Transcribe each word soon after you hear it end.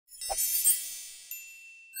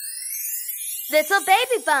Little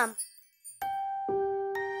baby bump.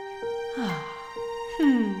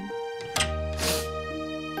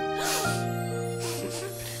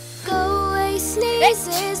 Go away,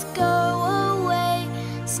 sneezes, go away.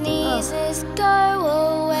 Sneezes, go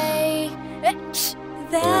away.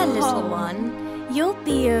 There, little one. You'll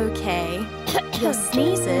be okay. Your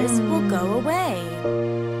sneezes will go away.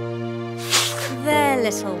 There,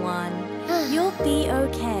 little one. You'll be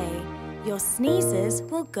okay. Your sneezes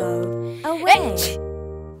will go away.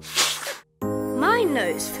 My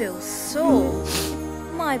nose feels sore.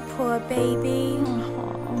 My poor baby.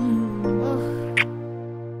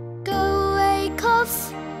 Go away,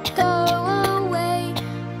 cough, go away.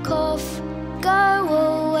 Cough, go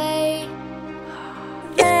away.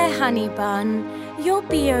 There, honey bun. You'll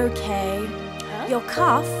be okay. Your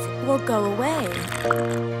cough will go away.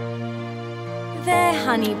 There,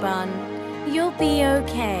 honey bun. You'll be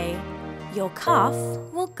okay. Your cough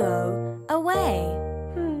will go away.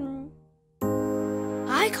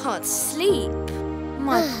 I can't sleep.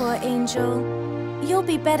 My poor angel. You'll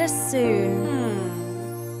be better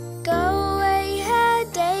soon. Go away,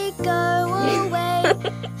 headache, go away.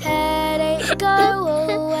 Headache, go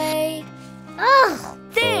away. Oh,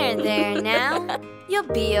 there now. You'll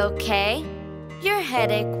be okay. Your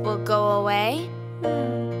headache will go away.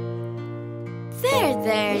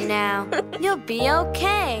 There now. You'll be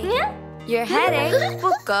okay. Your headache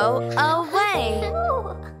will go away.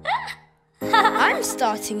 I'm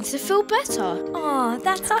starting to feel better. Oh,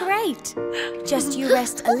 that's great. Just you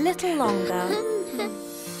rest a little longer.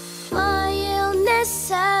 My illness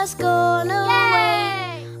has gone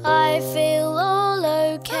away. I feel all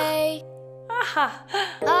okay.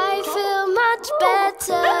 I feel much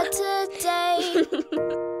better today.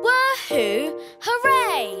 Woohoo!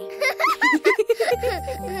 Hooray!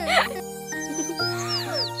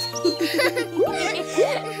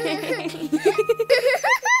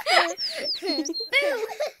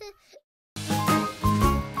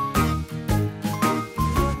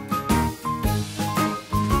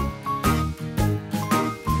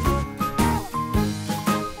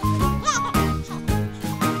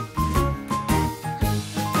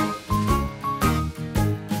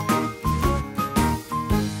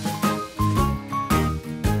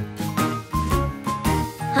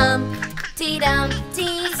 Humpty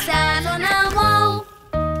Dumpty sat on a wall.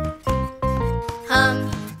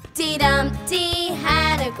 Humpty Dumpty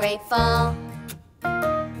had a great fall.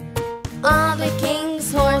 All the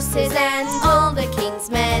king's horses and all the king's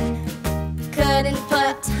men couldn't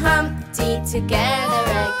put Humpty together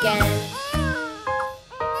again.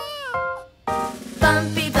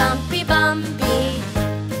 Bumpy, bumpy, bumpy,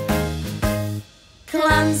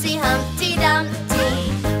 clumsy Humpty Dumpty.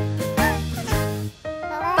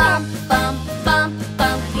 Bump, bump, bump,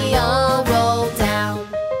 bump, we all roll down.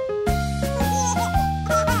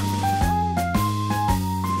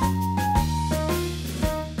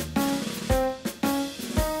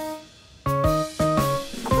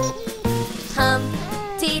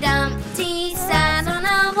 Humpty Dumpty sat on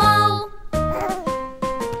a wall.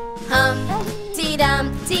 Humpty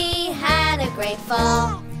Dumpty had a great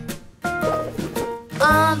fall.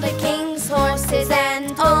 All the king's horses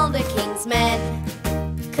and all the king's men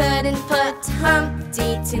couldn't put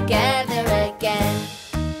Humpty together again.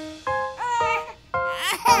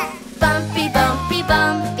 Bumpy, bumpy,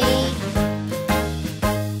 bumpy,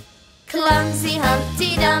 clumsy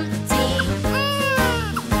Humpty Dumpty.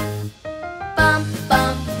 Bump,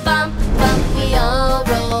 bump, bump, bump, we all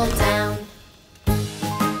roll down.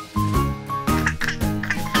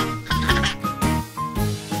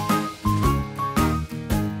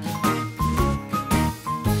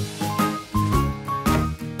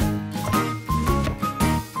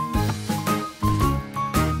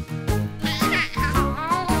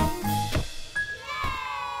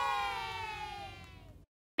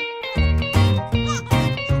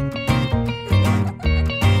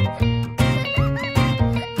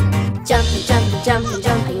 Jumping, jumping, jumping,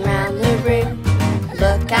 jumping round the room.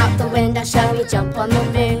 Look out the window, shall we jump on the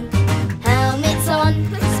moon? Helmets on,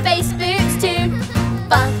 space boots too.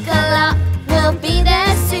 Buckle up, we'll be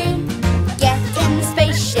there soon. Get in the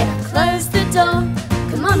spaceship, close the door.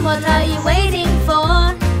 Come on, what are you waiting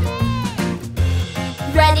for?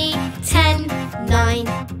 Ready, 10, 9,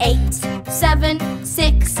 8, 7,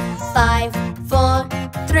 6, 5, 4,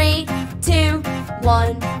 3, 2,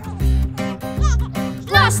 1.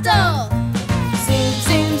 Blast off! Zoom,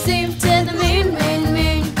 zoom, zoom to the moon, moon,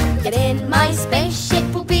 moon. Get in my spaceship,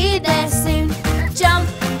 we'll be there soon. Jump,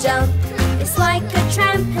 jump, it's like a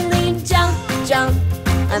trampoline. Jump, jump,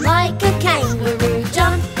 I'm like a kangaroo.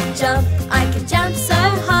 Jump, jump, I can jump so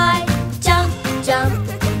high. Jump, jump,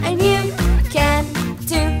 and you can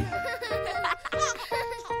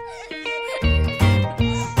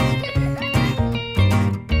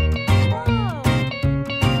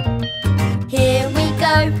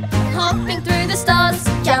hopping through the stars,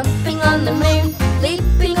 jumping on the moon,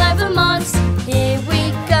 leaping over Mars. Here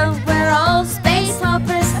we go, we're all space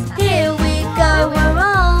hoppers. Here we go, we're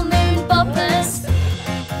all moon boppers.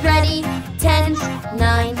 Ready? 10,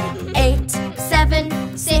 9, 8,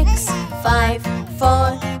 7, 6, 5,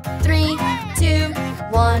 4, 3, 2,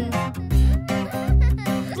 1.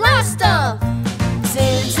 Blast off!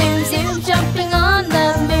 Zoom, zoom, zoom, jumping on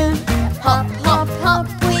the moon. Hop, hop, hop,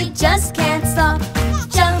 we just can't stop.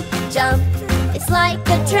 Jump, jump, it's like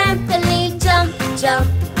a trampoline. Jump, jump,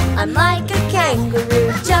 I'm like a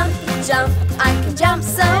kangaroo. Jump, jump, I can jump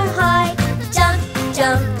so high. Jump,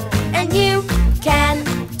 jump, and you can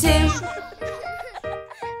too.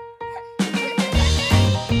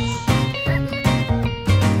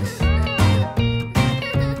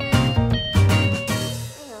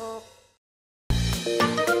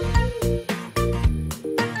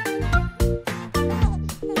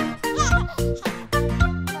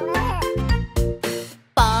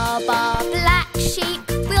 Baba, black sheep,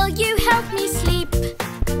 will you help me sleep?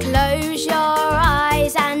 Close your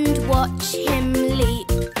eyes and watch him leap.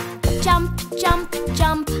 Jump, jump,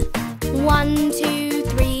 jump, 1, 2,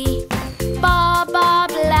 3. Baba,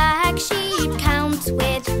 black sheep, count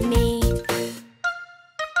with me.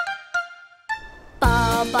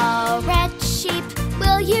 Baba, red sheep,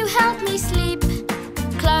 will you help me sleep?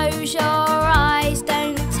 Close your eyes,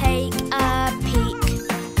 don't take a peek.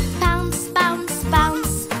 Bounce, bounce,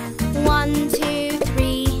 bounce, 1, 2,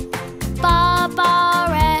 3. Baba,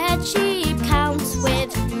 red sheep, count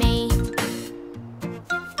with me.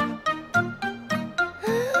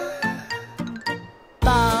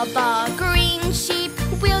 Baba, green sheep,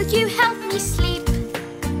 will you help me sleep?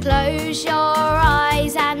 Close your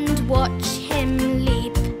eyes and watch him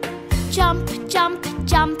leap. Jump, jump,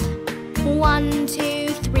 jump, 1, 2,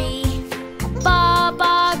 3.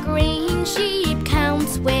 Baba, green sheep,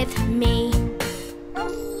 count with me.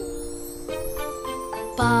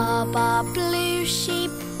 Baba, blue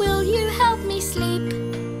sheep, will you help me sleep?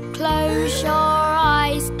 Close your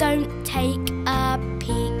eyes, don't take a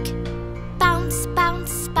peek. Bounce,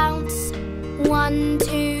 bounce, bounce, 1,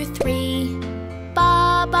 2, 3.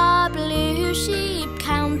 Baba, blue sheep,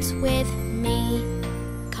 count with me.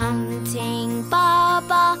 Counting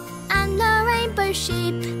Baba and the rainbow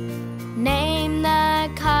sheep. Name the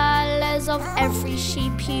colours of every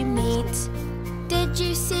sheep you meet. Did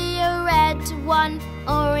you see a red one,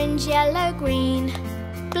 orange, yellow, green,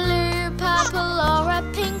 blue, purple or a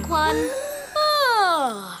pink one?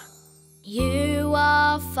 Oh, you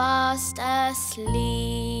are fast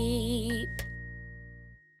asleep.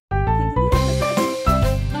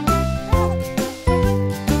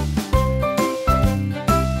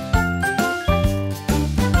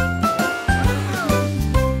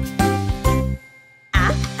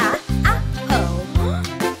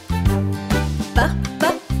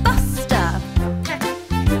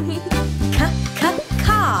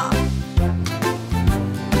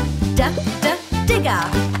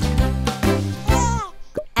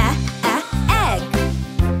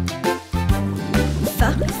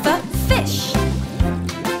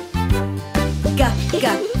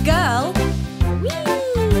 Girl.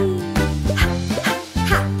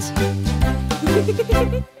 Hat.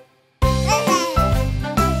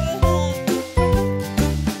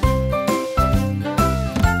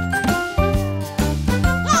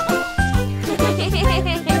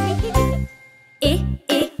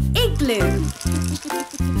 Igloo.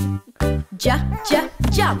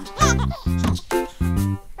 Jump.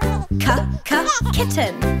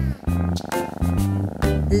 Kitten.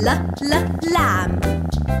 Lamb.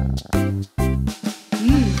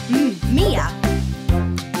 Mia.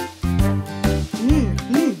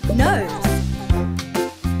 Nose.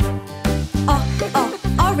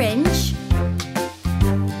 Orange.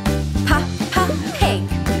 Pig.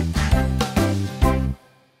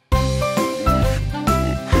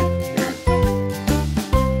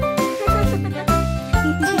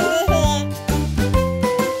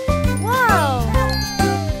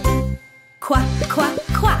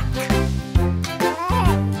 Quack.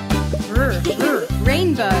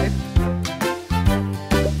 Rainbow.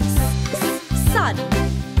 Sun.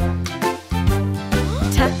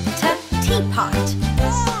 Teapot.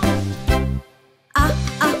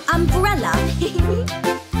 Umbrella.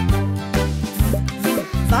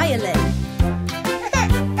 Violin.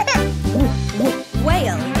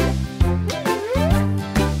 Whale.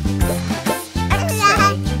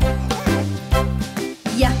 X-ray.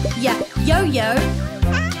 Yo-yo.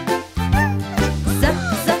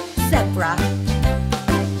 Zebra.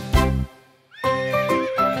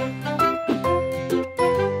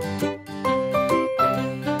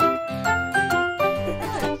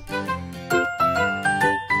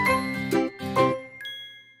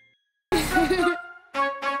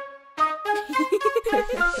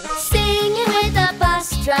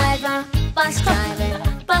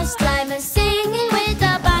 bus driver, singing with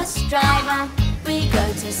the bus driver. We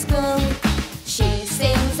go to school. She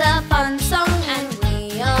sings a fun song and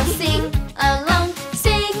we all sing along,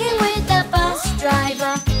 singing with the bus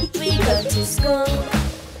driver. We go to school.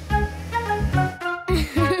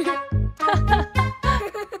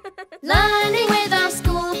 Learning with our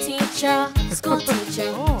school teacher, school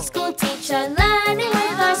teacher, school teacher. Learning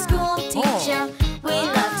with our school teacher. We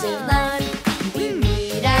love to learn. We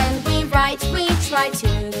read and we write. We try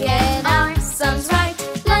to get our sums right.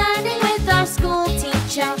 Learning with our school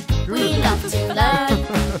teacher. We love to learn.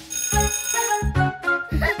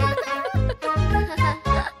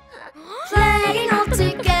 Playing all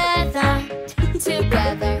together,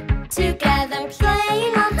 together, together.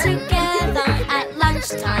 Playing all together at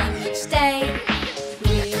lunchtime each day.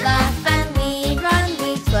 We laugh and we run,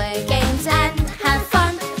 we play games and have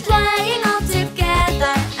fun. Playing all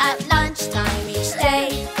together at lunchtime each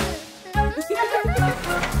day.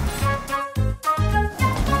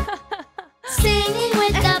 Singing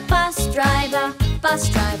with the bus driver, bus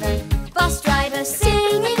driver, bus driver.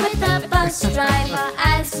 Singing with the bus driver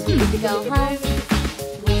as we go home.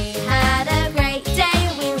 We had a great day,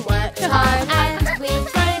 we worked hard and we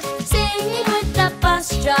played. Singing with the bus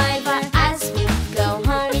driver as we go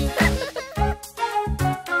home.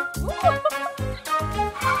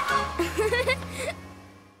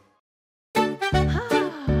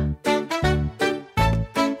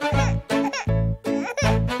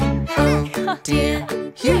 Oh dear,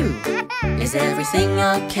 Hugh, is everything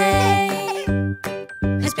okay?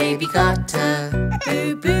 Has baby got a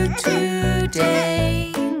boo-boo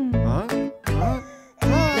today?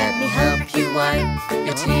 Let me help you wipe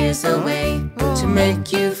your tears away to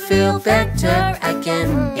make you feel better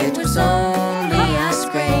again. It was only a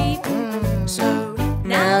scrape, so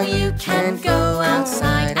now you can go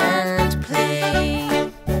outside and play.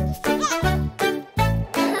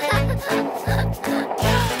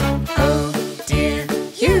 Oh dear,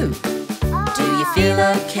 Hugh, do you feel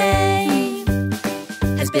okay?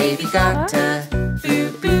 Has baby got a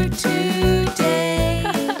boo-boo today?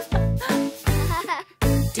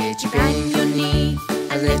 Did you bend your knee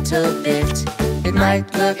a little bit? It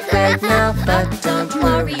might look red now, but don't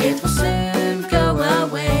worry, it will soon go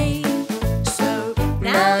away. So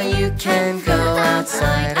now you can go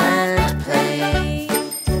outside and play.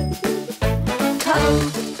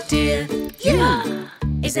 Oh dear, Hugh,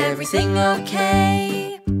 is everything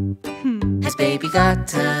okay? Has baby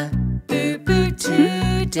got a boo-boo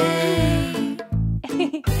today?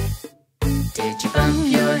 Did you bump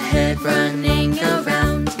your head running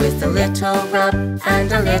around? With a little rub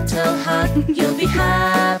and a little hug, you'll be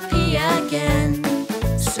happy again.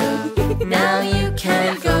 So now you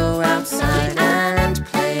can go outside and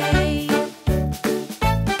play.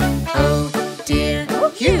 Oh dear,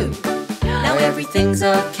 Hugh, now everything's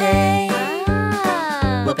okay.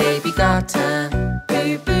 Well, baby got a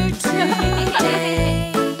boo-boo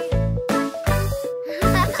today.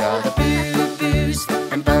 With all the boo-boos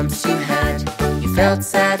and bumps you had, you felt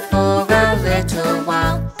sad for a little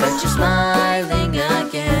while, but you're smiling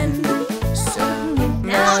again. So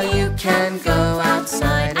now you can go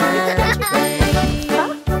outside and play.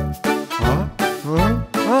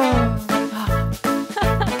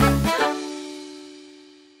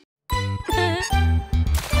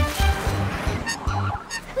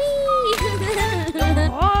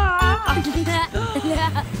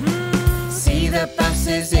 See the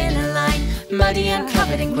buses in a line, muddy and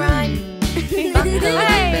covered in grime. Buckle up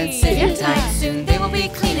and sit tight, soon they will be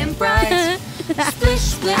clean and bright. Splish,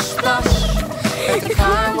 splish, splosh, at the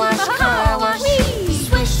car wash, car wash.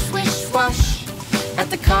 Swish, swish, swash, at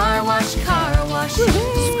the car wash, car wash.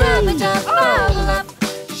 Scrub it up, bubble up,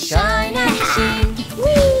 shine and sheen.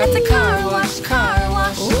 At the car wash,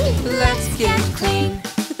 let's get clean.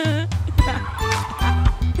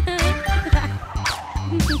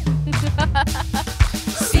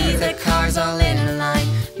 See the cars all in a line,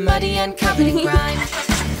 muddy and covered in grime.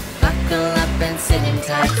 Buckle up and sit in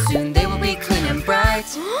tight, soon they will be clean and bright.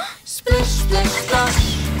 Splish, splish,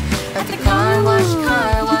 splash, at the car wash,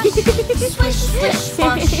 swish, swish,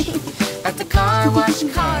 swash, at the car wash,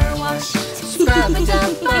 scrub it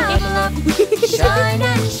up, bubble up, shine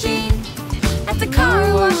and sheen. At the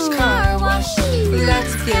car wash,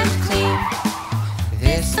 let's get clean.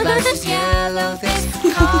 This bus is yellow, this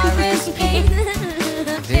car is pink.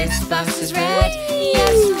 This bus is red,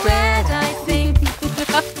 yes, red I think.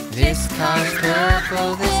 This car's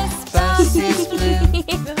purple, this bus is blue.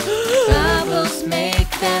 Bubbles make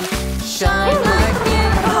them shine like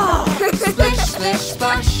new. Splish, splish,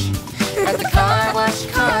 splash, at the car wash,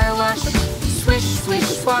 swish, swish,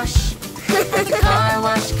 swash, at the car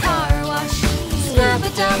wash,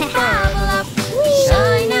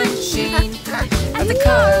 the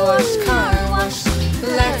car wash,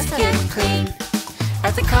 let's get clean.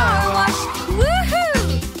 At the car wash,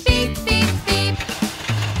 woohoo! Beep, beep, beep,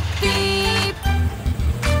 beep.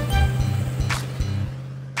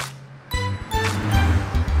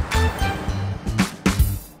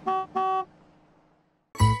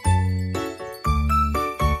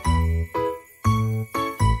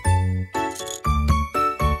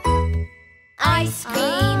 Ice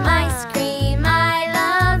cream, ice cream, I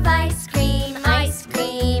love ice cream. Ice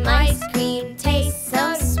cream, ice cream, tastes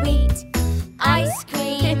so sweet. Ice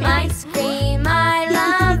cream, ice cream, I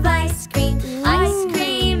love ice cream. Ice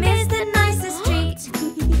cream is the nicest treat.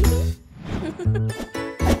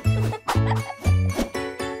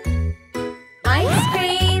 Ice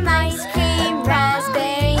cream,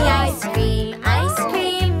 raspberry ice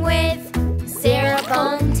cream with syrup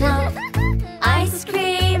on top. Ice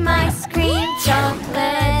cream,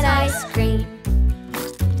 chocolate ice cream.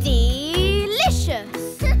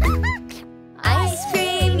 Delicious! Ice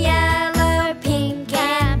cream, yellow, pink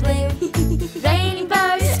and blue.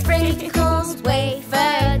 Rainbow sprinkles,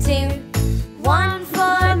 wafer too. One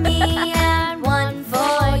for me and one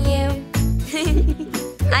for you.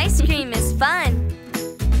 Ice cream is fun.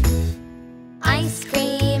 Ice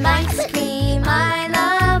cream, I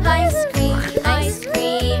love ice cream.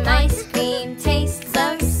 Ice cream, tastes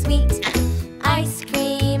so sweet. Ice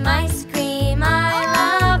cream, I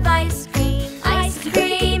love ice cream. Ice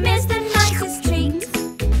cream is the nicest treat.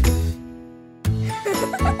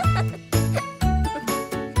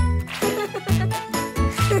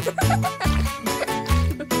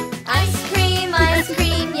 Ice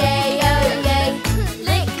cream, yay, oh yay.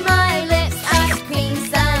 Lick my lips, ice cream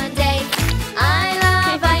sundae. I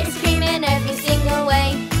love ice cream in every single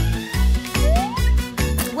way.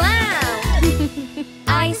 Wow!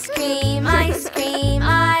 Ice cream, I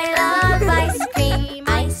love ice cream.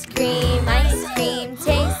 Ice cream,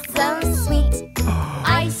 tastes so sweet.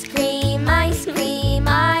 Ice cream,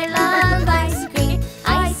 I love ice cream.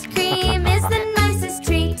 Ice cream is the nicest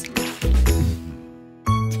treat.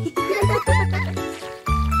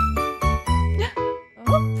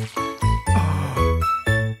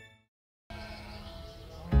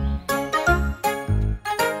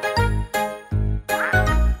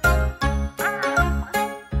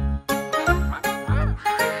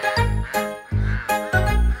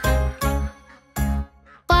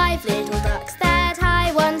 Five little ducks that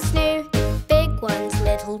I once knew. Big ones,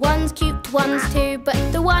 little ones, cute ones too. But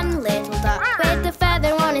the one little duck with the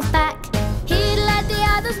feather on his back, he led the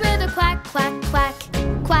others with a quack, quack, quack.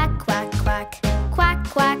 Quack, quack, quack. Quack,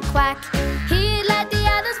 quack, quack. He led the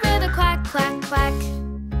others with a quack, quack, quack.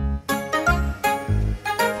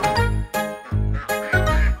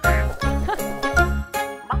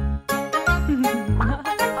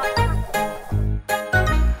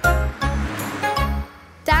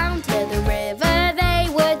 Down to the river they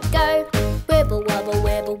would go. Wibble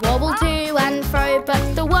wobble to and fro.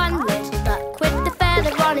 But the one little duck with the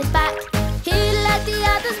feather on his back, he led the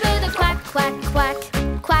others with a quack, quack, quack.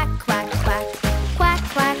 Quack, quack, quack. Quack,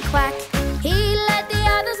 quack, quack. He led the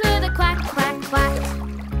others with a quack, quack, quack.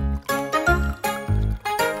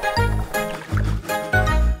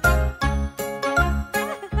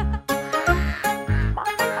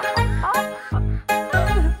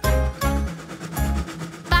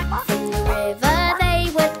 Back from the river they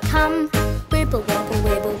would come. Wibble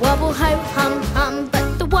wobble, ho hum hum. But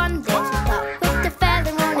the one little duck with the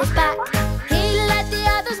feather on his back, he led the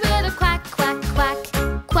others with a quack, quack, quack.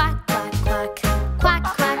 Quack, quack, quack. Quack,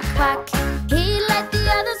 quack, quack. He led the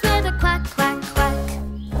others with a quack, quack, quack.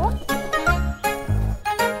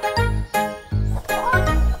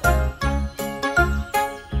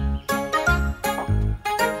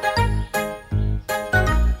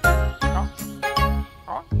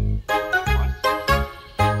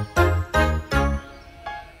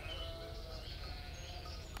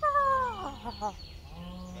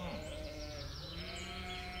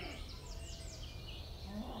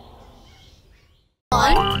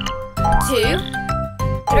 One, 2,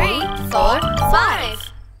 3, 4,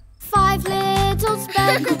 5. Five little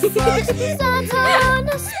speckled frogs sat on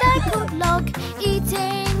a speckled log,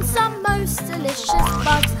 eating some most delicious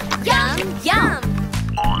bugs. Yum, yum.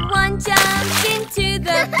 One jumped into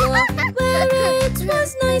the pool where it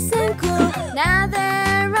was nice and cool. Now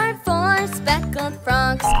there are 4 speckled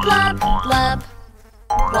frogs. Glub, glub.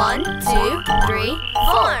 1, 2, 3,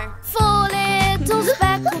 4. Four little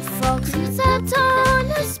speckled frogs sat on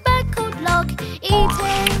a speckled log,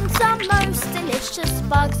 eating some most delicious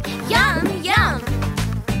bugs. Yum, yum.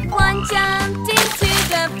 One jumped into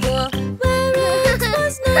the pool where it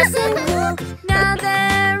was nice and cool. Now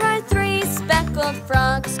there are 3 speckled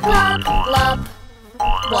frogs. Glub, glub.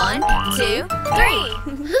 1, 2,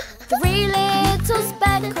 3. 3 little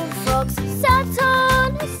speckled frogs sat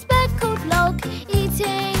on a speckled log,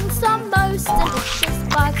 eating some most delicious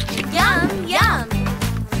bugs. Yum, yum.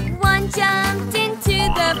 One jumped into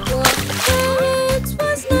the pool where it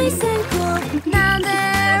was nice and cool. Now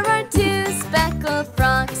there are 2 speckled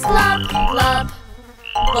frogs. Glub, glub.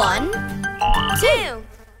 1, 2.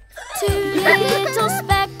 2 little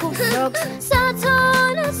speckled frogs sat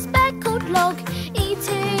on a speckled log,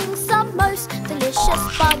 eating some most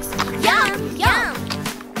delicious bugs. Yum, yum.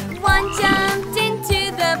 One jumped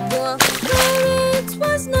into the pool where it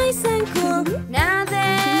was nice and cool. Now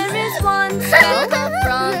there is 1 speckled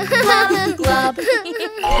frog. Glub, glub.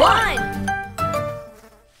 1.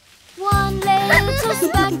 1 little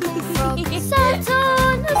speckled frog sat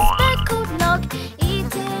on a speckled log,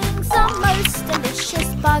 eating some most delicious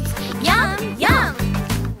bugs. Yum, yum.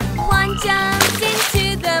 1 jumped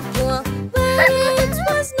into the pool where it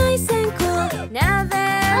was nice and cool. Now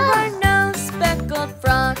there are no speckled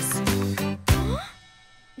frogs.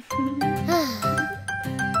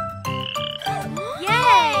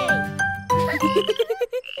 Yay!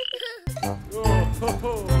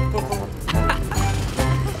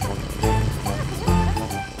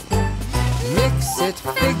 Mix it,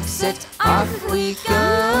 fix it, off we go.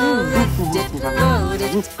 Lift it, load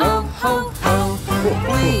it, oh ho ho.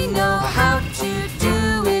 We know how to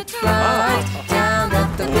do it right down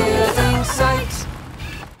at the building site.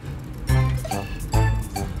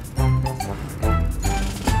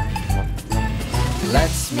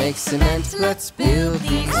 Let's make cement, let's build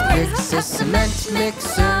these bricks. A cement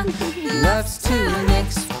mixer loves to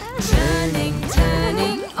mix, turning,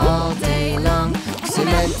 turning all day long.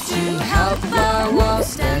 Cement to help our walls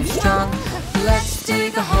stand strong. Let's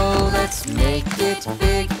dig a hole, let's make it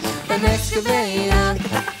big. An excavator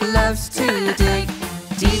loves to dig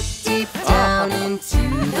deep, deep down into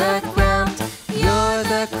the ground. You're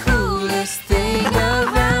the coolest thing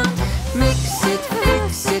around. Mix it,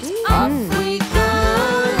 fix it, off we go.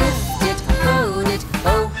 Lift it, load it,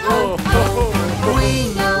 oh ho ho.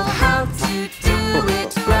 We know how to do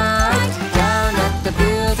it right down at the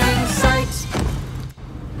building site.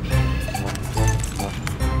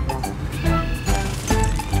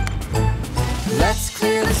 Let's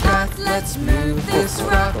clear this path, let's move this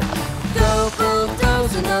rock. Go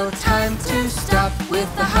bulldozer, no time to stop. With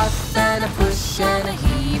a huff and a push and a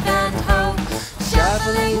heave and ho,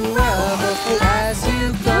 shoveling rubble as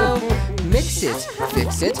you go. Mix it,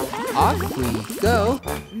 fix it, off we go.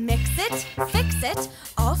 Mix it, fix it,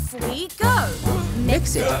 off we go.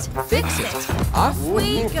 Mix it, fix it, off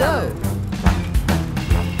we go.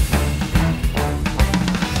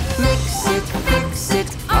 Mix it, fix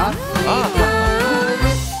it, off we go.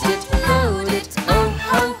 Lift it, load it, oh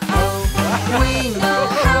ho ho. We know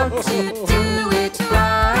how to do it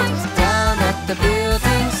right down at the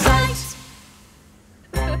building site.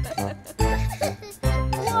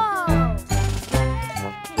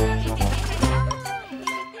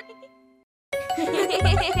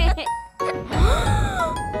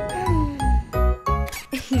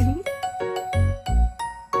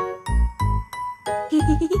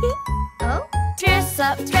 Oh? Dress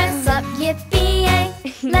up, yippee-yay.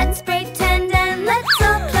 Let's pretend and let's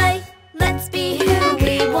all play. Let's be who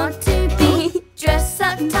we want to be. Dress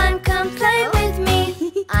up time, come play with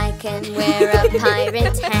me. I can wear a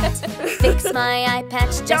pirate hat, fix my eye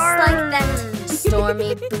patch just like that.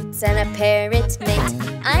 Stormy boots and a parrot mate.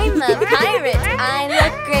 I'm a pirate, I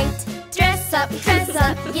look great. Dress up,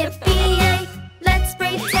 yippee-yay. Let's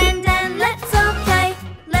pretend and let's all play.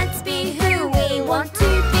 Let's be who we want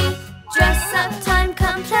to be. Dress up time,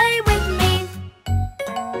 come play with me.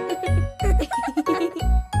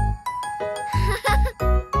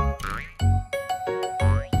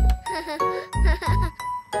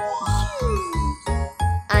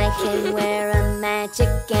 I can wear a magic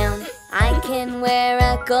gown, I can wear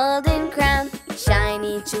a golden crown,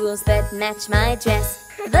 shiny jewels that match my dress.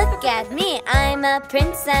 Look at me, I'm a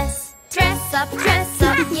princess. Dress up,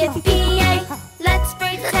 yippee-yay. Let's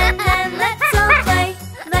pretend and let's all play.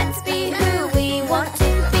 Let's be who we want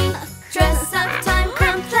to be. Dress up time,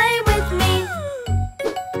 come play with me.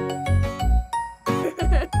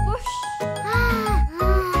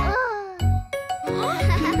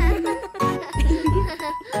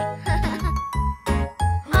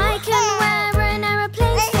 I can wear an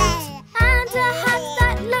aeroplane suit and a hat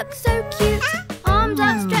that looks so cute. Arms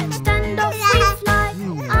outstretched and off we fly.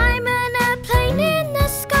 I'm an airplane in the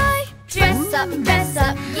sky. Dress up,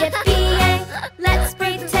 yippee-yay. Let's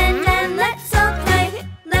pretend and let's all play.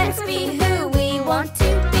 Let's be who we want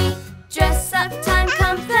to be. Dress up time,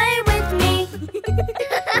 come play with me.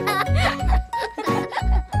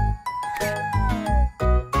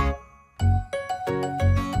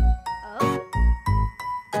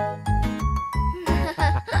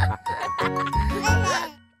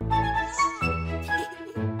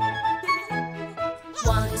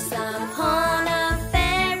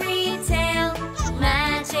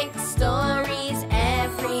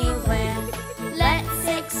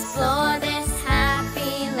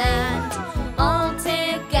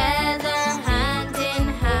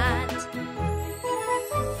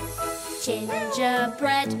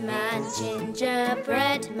 Gingerbread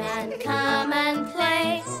man, come and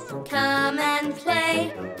play, come and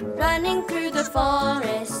play. Running through the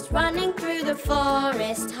forest,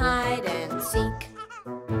 hide and seek.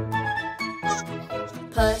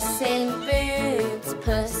 Puss in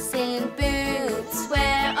boots,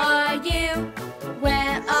 where are you?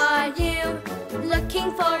 Where are you?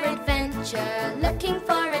 Looking for adventure,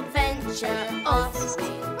 off we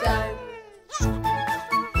go.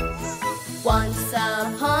 Once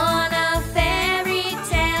upon a fairy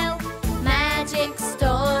tale, magic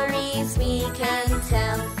stories we can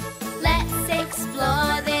tell. Let's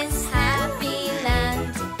explore this happy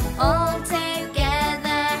land, all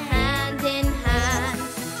together hand in hand.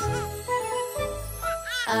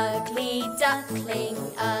 Ugly duckling,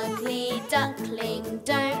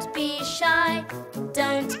 don't be shy,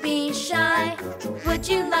 don't be shy. Would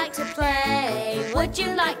you like to play? Would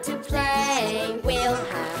you like to play? We'll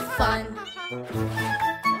have fun.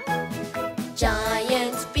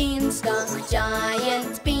 Giant beanstalk,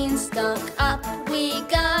 up we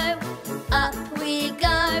go,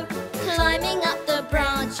 climbing up the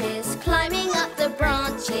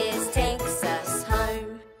branches, takes us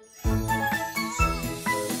home.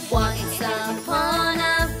 Once upon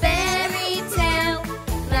a fairy tale,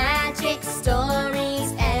 magic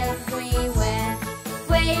stories everywhere.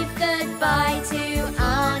 Wave goodbye to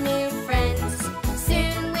our new friends,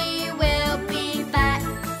 soon we will be back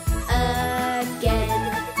again.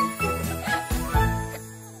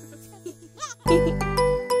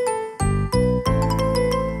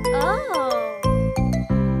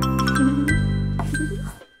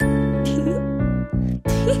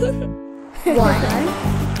 One,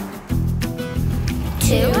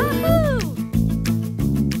 two,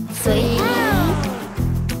 3,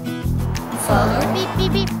 4,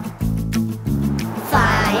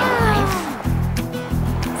 5,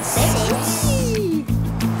 6,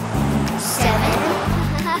 7,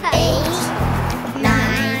 8,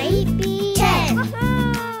 9, 10.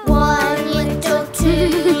 1 little, 2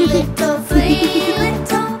 little, 3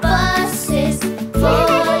 little buses,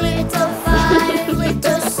 4 little, 5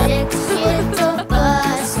 little, 6 little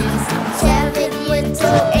buses, 7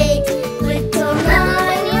 little, 8 little,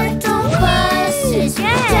 9 little buses,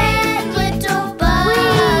 10 little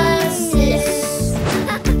buses.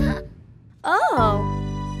 Oh!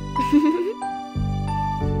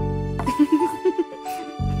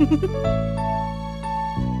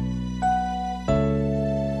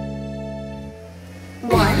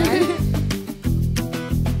 One,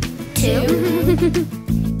 2,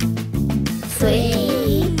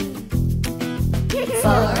 3,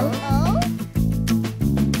 4,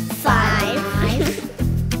 5,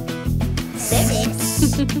 6,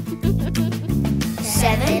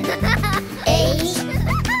 7, 8,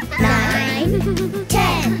 9,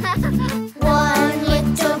 10. 1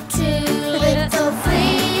 little, 2 little,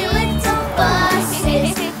 3 little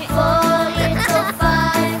buses, 4 little,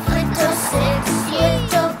 5 little, 6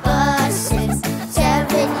 little buses,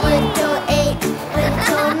 7 little, 8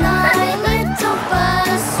 little, 9 little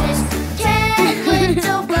buses, 10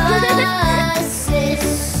 little buses.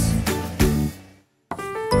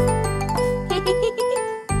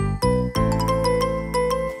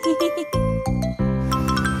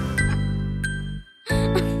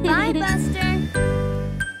 Bye, Buster!